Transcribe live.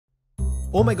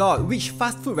Oh my god, which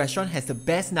fast food restaurant has the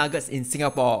best nuggets in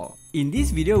Singapore? In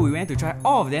this video, we went to try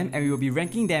all of them and we will be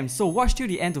ranking them, so watch till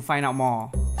the end to find out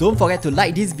more. Don't forget to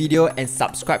like this video and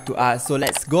subscribe to us, so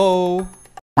let's go!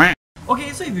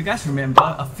 Okay, so if you guys remember,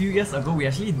 a few years ago, we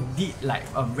actually did like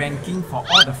a ranking for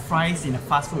all the fries in a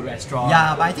fast food restaurant.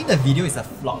 Yeah, but I think the video is a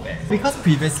flop because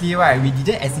previously, right, we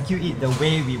didn't execute it the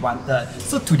way we wanted.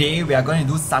 So today, we are going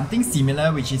to do something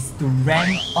similar, which is to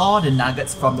rank all the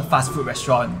nuggets from the fast food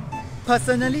restaurant.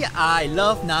 Personally, I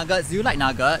love nuggets. Do you like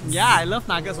nuggets? Yeah, I love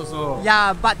nuggets also.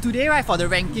 Yeah, but today, right, for the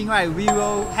ranking, right, we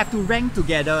will have to rank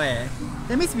together.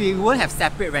 That means we won't have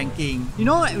separate ranking. You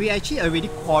know, we actually already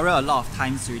quarrel a lot of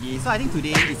times already. So I think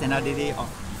today is another day of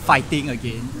fighting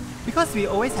again. Because we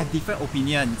always have different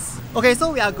opinions. Okay,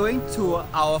 so we are going to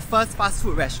our first fast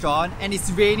food restaurant and it's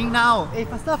raining now. Hey,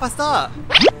 faster, faster!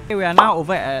 Okay, we are now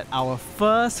over at our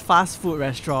first fast food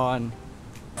restaurant.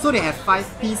 So they have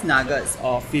 5-piece nuggets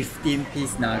or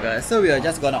 15-piece nuggets. So we are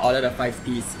just gonna order the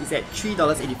 5-piece. It's at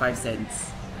 $3.85.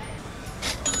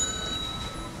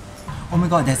 Oh my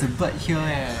god, there's a bird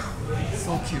here.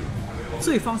 So cute.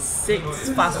 So we found 6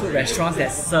 fast food restaurants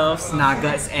that serves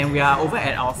nuggets and we are over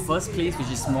at our first place, which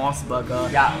is MOS Burger.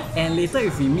 Yeah. And later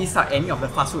if we miss out any of the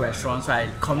fast food restaurants, right,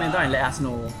 comment down and let us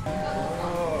know.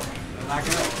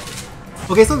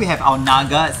 Okay, so we have our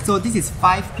nuggets. So this is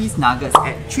 5-piece nuggets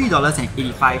at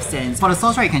 $3.85. For the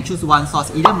sauce, right, you can choose one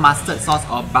sauce, either mustard sauce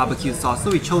or barbecue sauce. So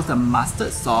we chose the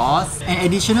mustard sauce. And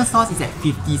additional sauce is at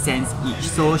 50 cents each.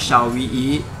 So shall we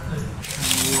eat?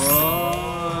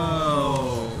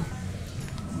 Whoa!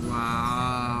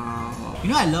 Wow! You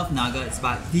know I love nuggets,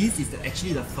 but this is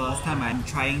actually the first time I'm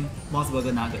trying MOS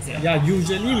Burger nuggets. Yeah,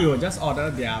 usually we will just order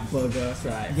their burgers,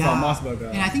 right? Yeah. From MOS Burger.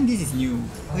 And I think this is new.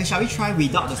 Okay, shall we try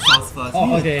without the sauce first? Oh, we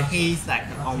need okay. to taste like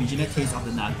the original taste of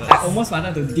the nuggets. I almost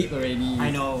wanted to dip already.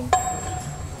 I know.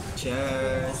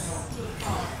 Cheers.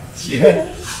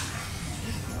 Cheers.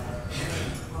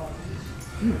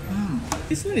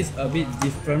 This one is a bit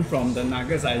different from the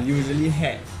nuggets I usually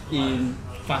had in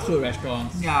fast food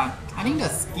restaurants. Yeah, I think the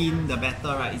skin, the batter,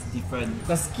 right, is different.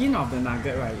 The skin of the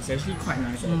nugget, right, is actually quite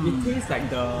nice. It tastes like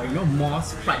the, you know,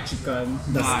 MOS fried chicken.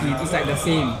 The skin, it's like the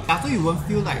same. Yeah, so you won't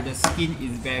feel like the skin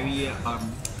is very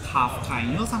tough kind.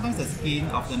 You know, sometimes the skin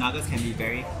of the nuggets can be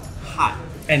very hard.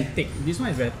 And thick. This one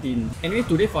is very thin. Anyway,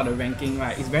 today for the ranking,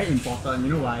 right, it's very important.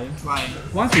 You know why? Why?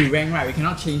 Once we rank, right, we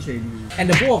cannot change already. And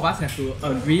the both of us have to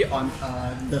agree on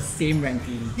the same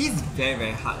ranking. This is very,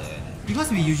 very hard.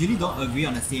 Because we usually don't agree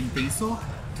on the same thing. So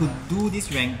to do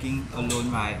this ranking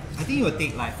alone, right, I think it will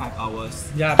take like 5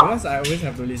 hours. Yeah, because I always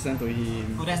have to listen to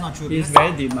him. Oh, that's not true. He's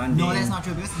very demanding. No, that's not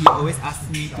true because he always asks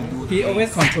me to do He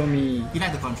always control me. He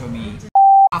likes to control me.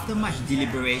 After much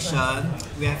deliberation,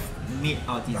 we have made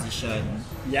our decision.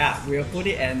 Yeah, we'll put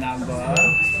it at number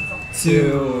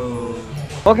 2.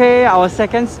 Okay, our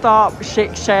second stop,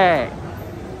 Shake Shack.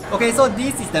 Okay, so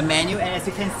this is the menu and as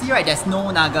you can see, right, there's no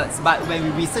nuggets. But when we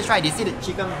research, right, they say the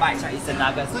chicken bites, right, is the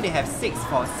nuggets. So they have 6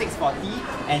 for $6.40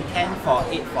 and 10 for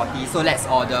 $8.40. So let's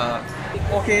order.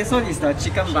 Okay, so it's the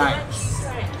chicken bites.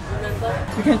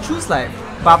 You can choose like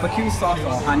barbecue sauce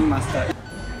or honey mustard.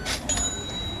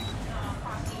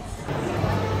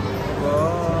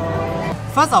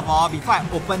 First of all, before I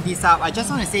open this up, I just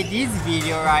want to say this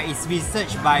video, right, is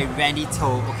researched by Randy To,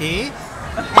 okay?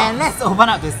 And let's open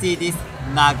up to see these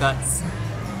nuggets.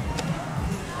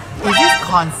 Is this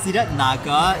considered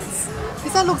nuggets?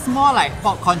 This one looks more like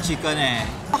popcorn chicken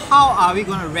How are we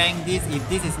going to rank this if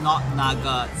this is not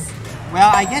nuggets?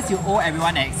 Well, I guess you owe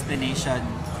everyone an explanation.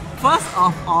 First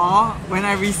of all, when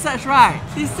I researched, right,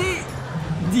 they say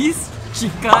this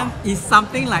chicken is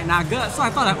something like nuggets. So I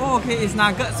thought like, oh okay, it's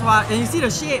nuggets. What? And you see the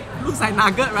shape, looks like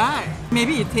nugget, right?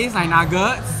 Maybe it tastes like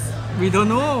nuggets. We don't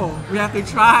know. We have to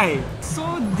try.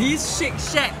 So this Shake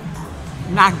Shack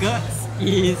nuggets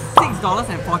is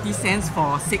 $6.40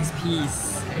 for 6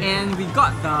 pieces. And we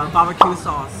got the barbecue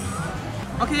sauce.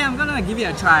 Okay, I'm gonna give it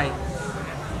a try.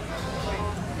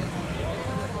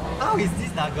 How is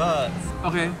this nuggets?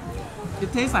 Okay,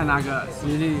 it tastes like nuggets,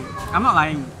 really. I'm not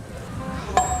lying.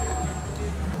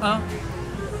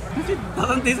 It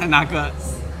doesn't taste like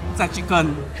nuggets. It's like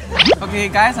chicken. Okay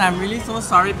guys, I'm really so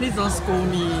sorry. Please don't scold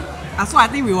me. So I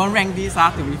think we won't rank this,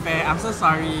 to be fair. I'm so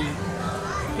sorry.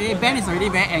 Okay, Ben is already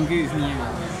very angry with me.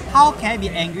 How can I be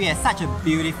angry at such a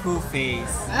beautiful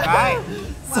face? Right?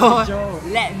 So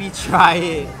let me try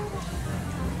it.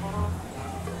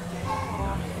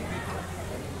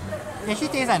 It actually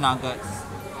tastes like nuggets.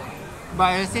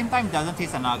 But at the same time it doesn't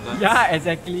taste like nuggets. Yeah,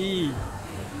 exactly.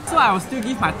 So I will still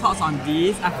give my thoughts on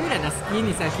this. I feel that the skin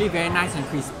is actually very nice and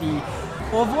crispy.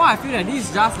 Overall, I feel that this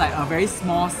is just like a very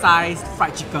small sized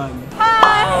fried chicken.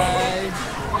 Hi!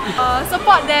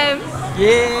 Support them.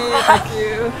 Yeah, thank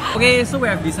you. Okay, so we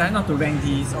have decided not to rank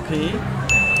these, okay?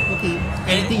 Okay,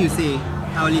 anything you say,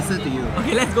 I will listen to you.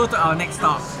 Okay, let's go to our next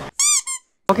stop.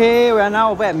 Okay, we are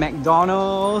now over at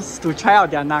McDonald's to try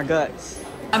out their nuggets.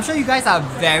 I'm sure you guys are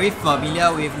very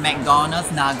familiar with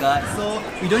McDonald's nuggets, so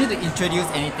we don't need to introduce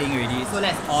anything already. So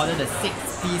let's order the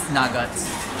 6-piece nuggets.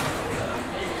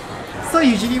 So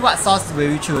usually what sauce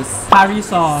will you choose? Curry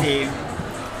sauce. Same.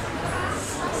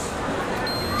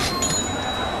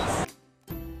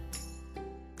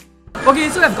 Okay,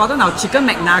 so we've gotten our chicken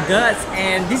McNuggets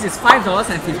and this is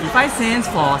 $5.55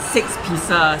 for 6 pieces.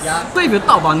 Yeah. So if you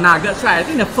talk about nuggets, right, I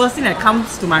think the first thing that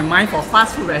comes to my mind for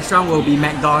fast food restaurant will be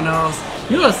McDonald's.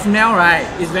 You know the smell, right?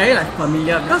 It's very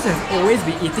familiar because we've always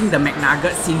been eating the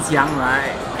McNuggets since young,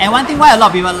 right? And one thing why a lot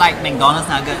of people like McDonald's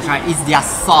nuggets, right, is their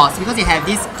sauce, because they have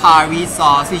this curry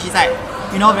sauce, which is like,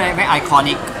 you know, very, very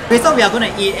iconic. Okay, so we are gonna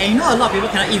eat, and you know a lot of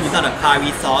people cannot eat without a curry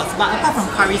sauce, but apart from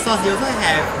curry sauce, they also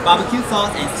have barbecue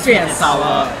sauce and sweet and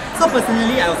sour. So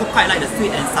personally, I also quite like the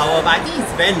sweet and sour, but I think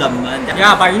it's very lemon.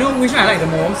 Yeah, but you know which one I like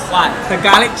the most? What? The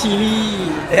garlic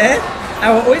chili. Yeah?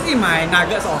 I will always eat my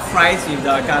nuggets or fries with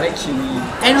the garlic chili.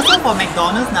 And also for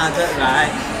McDonald's nugget,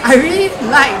 right, I really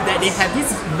like that they have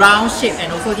this round shape and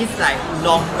also this like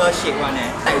longer shape one,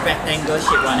 like rectangle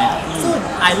shape one. So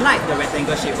I like the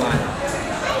rectangle shape one.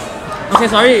 Okay,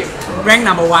 sorry, rank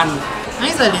number 1. I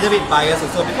think it's a little bit biased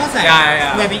also because like,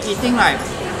 we have been eating like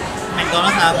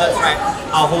McDonald's nuggets right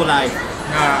our whole life.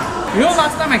 Yeah. You know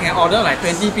last time I can order like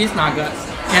 20-piece nuggets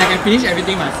and I can finish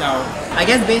everything myself. I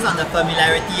guess based on the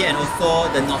familiarity and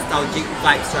also the nostalgic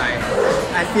vibes, right,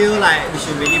 I feel like we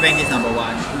should really rank this number 1.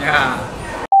 Yeah.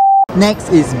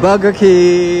 Next is Burger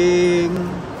King.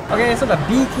 Okay, so the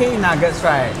BK nuggets,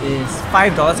 right, is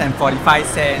 $5.45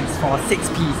 for 6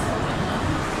 pieces.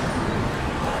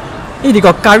 Hey, they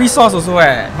got curry sauce also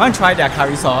eh. Want to try their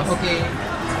curry sauce? Okay.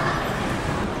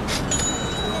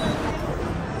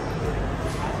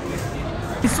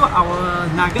 So our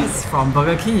nuggets from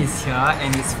Burger King is here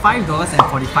and it's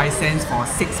 $5.45 for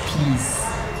 6 pieces.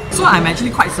 So I'm actually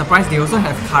quite surprised they also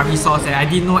have curry sauce and I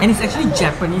didn't know, and it's actually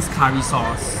Japanese curry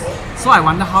sauce. So I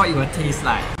wonder how it will taste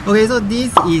like. Okay, so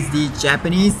this is the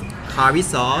Japanese curry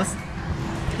sauce.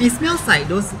 It smells like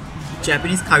those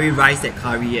Japanese curry rice that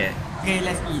curry Okay,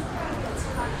 let's eat.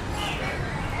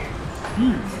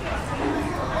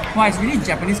 Wow, it's really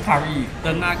Japanese curry.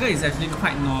 The nugget is actually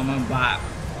quite normal, but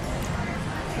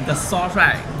the sauce,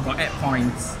 right, got add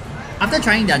points. After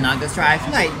trying their nuggets, right, I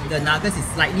feel like the nuggets is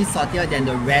slightly saltier than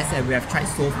the rest that we have tried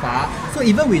so far. So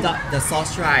even without the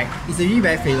sauce, right, it's really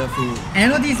very flavorful. And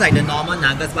I know this is like the normal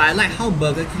nuggets, but I like how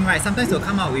Burger King, right, sometimes they'll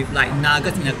come out with like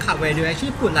nuggets in a cup where they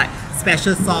actually put like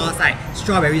special sauce, like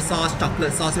strawberry sauce,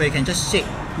 chocolate sauce, where you can just shake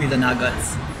with the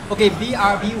nuggets. Okay,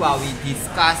 BRB, while we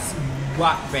discuss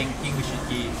what ranking we should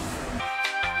give.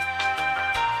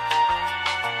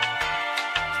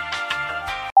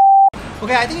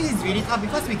 Okay, I think this is really tough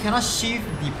because we cannot shift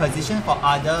the position for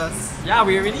others. Yeah,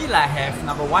 we already like have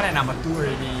number 1 and number 2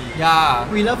 already. Yeah,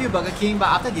 we love you Burger King, but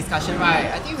after discussion, right,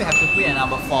 I think we have to put it at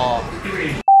number 4.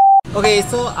 Okay,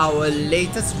 so our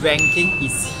latest ranking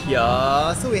is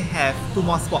here. So we have 2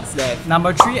 more spots left.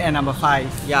 Number 3 and number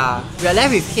 5. Yeah, we are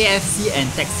left with KFC and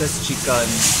Texas Chicken.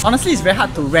 Honestly, it's very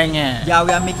hard to rank eh. Yeah,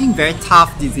 we are making very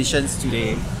tough decisions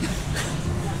today.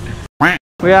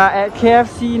 We are at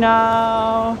KFC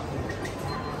now.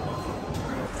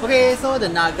 Okay, so the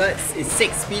nuggets is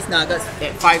 6-piece nuggets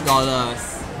at $5.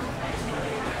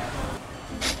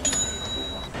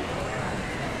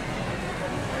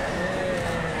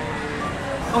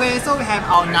 Okay, so we have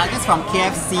our nuggets from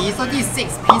KFC. So this is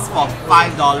 6-piece for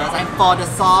 $5. And for the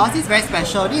sauce, it's very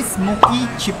special. This is smoky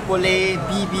chipotle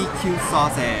BBQ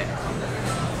sauce.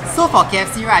 So for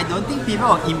KFC, right, I don't think people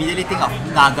will immediately think of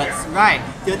nuggets, right?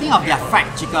 They'll think of their fried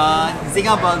chicken,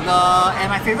 zinger burger, and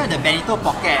my favorite, the Benito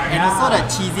pocket, and also the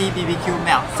cheesy BBQ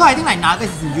melt. So I think like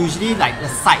nuggets is usually like the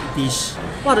side dish.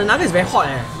 Wow, the nugget is very hot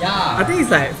eh. Yeah. I think it's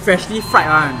like freshly fried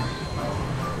one.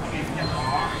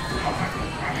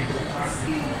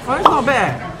 Oh, it's not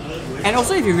bad. And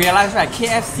also if you realize, right,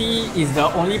 KFC is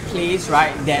the only place,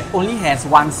 right, that only has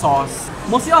 1 sauce.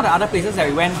 Mostly all the other places that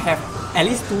we went have at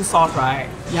least 2 sauce, right?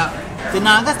 Yeah. The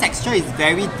nugget texture is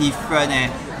very different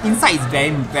inside is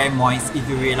very, very moist if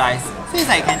you realize. So it's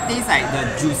like you can taste like the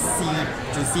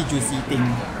juicy thing.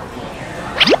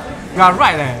 You are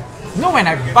right eh. You know when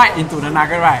I bite into the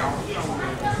nugget, right,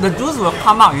 the juice will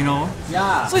come out, you know?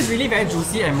 Yeah. So it's really very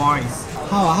juicy and moist.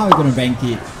 How are we gonna rank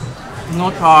it?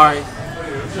 No choice.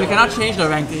 We cannot change the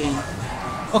ranking.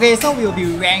 Okay, so we'll be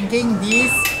ranking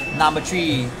this number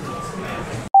 3.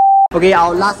 Okay,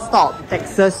 our last stop,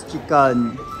 Texas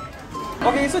Chicken.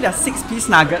 Okay, so their 6-piece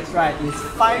nuggets, right, is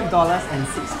 $5.60.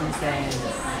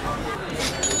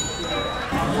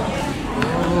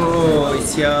 Oh,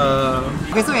 it's here.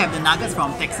 Okay, so we have the nuggets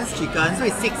from Texas Chicken. So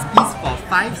it's 6 piece for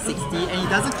 $5.60 and it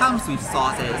doesn't come with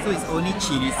sauce, so it's only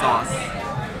chili sauce.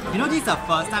 You know, this is the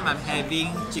first time I'm having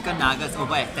chicken nuggets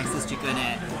over at Texas Chicken.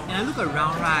 And I look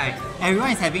around, right, everyone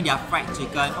is having their fried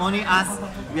chicken. Only us,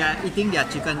 we are eating their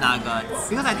chicken nuggets.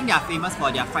 Because I think they are famous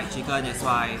for their fried chicken, that's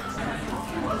why.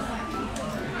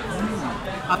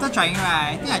 After trying,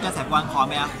 right, I think I just have one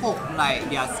comment. I hope like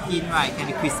their skin, right, can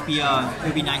be crispier. It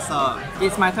will be nicer.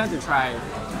 It's my turn to try.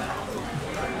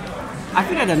 I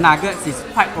feel that the nuggets is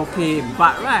quite okay,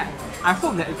 but right, I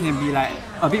hope that it can be like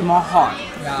a bit more hot.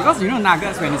 Yeah. Because you know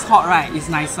nuggets when it's hot, right, it's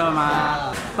nicer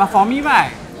ma. But for me,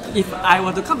 right, if I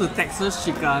were to come to Texas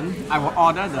Chicken, I will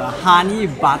order the honey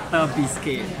butter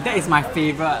biscuit. That is my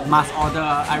favorite, must order.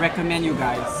 I recommend you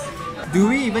guys. Do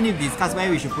we even need to discuss where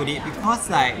we should put it? Because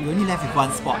like we only left with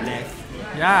one spot left.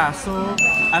 Yeah, so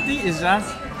I think it's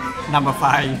just number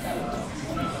 5.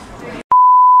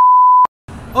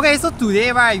 Okay, so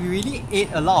today, right, we really ate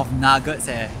a lot of nuggets.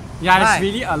 Yeah, right. it's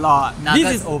really a lot. Nuggets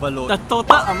this is overload. the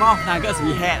total amount of nuggets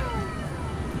we had.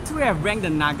 So we have ranked the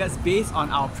nuggets based on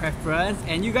our preference,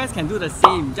 and you guys can do the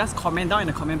same. Just comment down in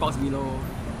the comment box below.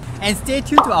 And stay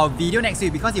tuned to our video next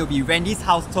week because it will be Randy's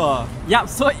house tour. Yup,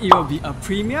 so it will be a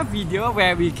premiere video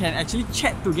where we can actually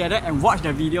chat together and watch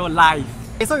the video live.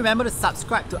 Okay, so remember to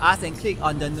subscribe to us and click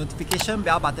on the notification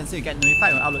bell button so you get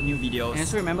notified when we upload new videos. And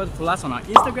so remember to follow us on our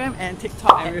Instagram and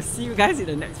TikTok, and we'll see you guys in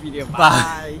the next video. Bye!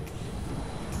 Bye.